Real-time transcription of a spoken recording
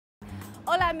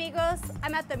Hola amigos,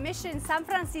 I'm at the Mission San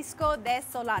Francisco de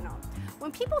Solano.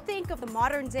 When people think of the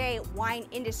modern day wine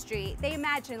industry, they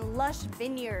imagine lush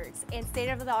vineyards and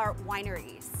state-of-the-art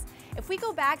wineries. If we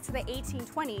go back to the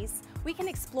 1820s, we can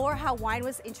explore how wine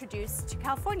was introduced to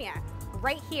California,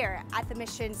 right here at the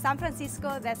Mission San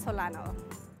Francisco de Solano.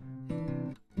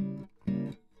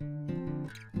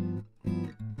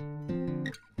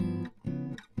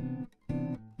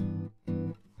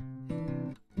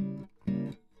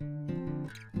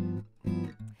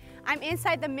 I'm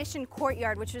inside the mission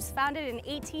courtyard, which was founded in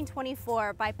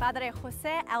 1824 by Padre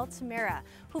Jose Altamira,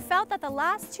 who felt that the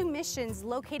last two missions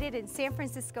located in San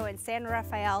Francisco and San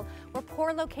Rafael were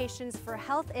poor locations for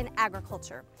health and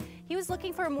agriculture. He was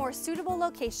looking for a more suitable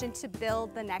location to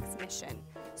build the next mission.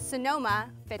 Sonoma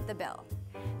fit the bill.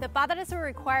 The padres were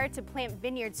required to plant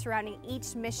vineyards surrounding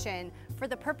each mission for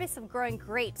the purpose of growing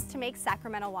grapes to make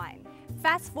sacramental wine.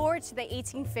 Fast forward to the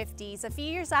 1850s, a few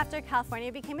years after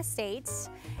California became a state,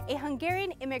 a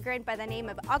Hungarian immigrant by the name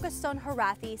of Augustin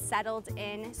Horathi settled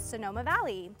in Sonoma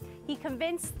Valley. He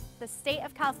convinced the state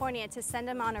of California to send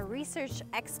him on a research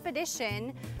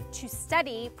expedition to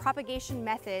study propagation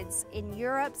methods in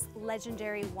Europe's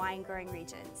legendary wine-growing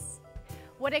regions.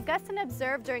 What Augustine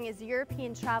observed during his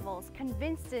European travels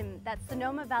convinced him that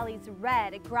Sonoma Valley's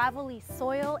red, gravelly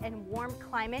soil and warm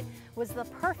climate was the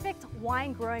perfect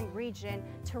wine-growing region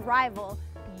to rival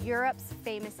Europe's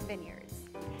famous vineyards.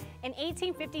 In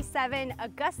 1857,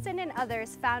 Augustine and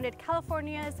others founded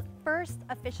California's first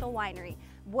official winery,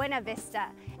 Buena Vista,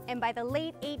 and by the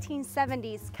late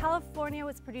 1870s, California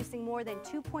was producing more than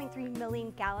 2.3 million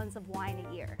gallons of wine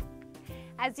a year.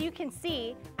 As you can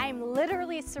see, I am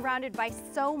literally surrounded by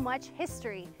so much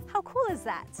history. How cool is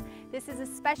that? This is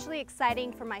especially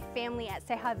exciting for my family at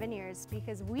Ceja Vineyards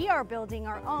because we are building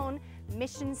our own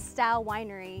mission-style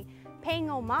winery, paying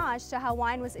homage to how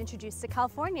wine was introduced to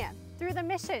California through the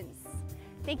missions.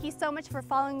 Thank you so much for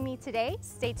following me today.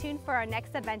 Stay tuned for our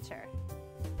next adventure.